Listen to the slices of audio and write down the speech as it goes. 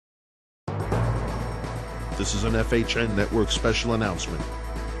This is an FHN Network special announcement.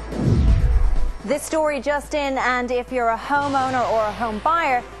 This story just in, and if you're a homeowner or a home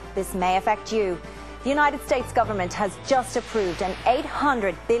buyer, this may affect you. The United States government has just approved an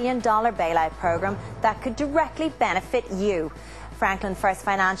 $800 billion bailout program that could directly benefit you. Franklin First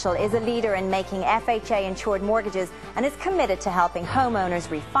Financial is a leader in making FHA-insured mortgages and is committed to helping homeowners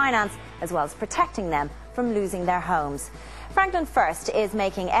refinance as well as protecting them from losing their homes. Franklin First is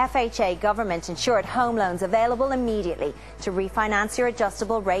making FHA government-insured home loans available immediately to refinance your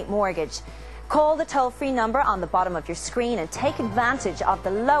adjustable rate mortgage. Call the toll-free number on the bottom of your screen and take advantage of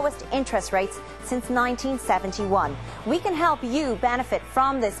the lowest interest rates since 1971. We can help you benefit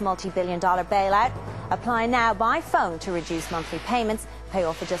from this multi-billion-dollar bailout. Apply now by phone to reduce monthly payments, pay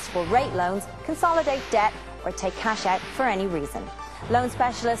off adjustable rate loans, consolidate debt, or take cash out for any reason. Loan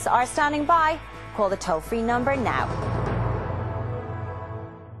specialists are standing by. Call the toll-free number now.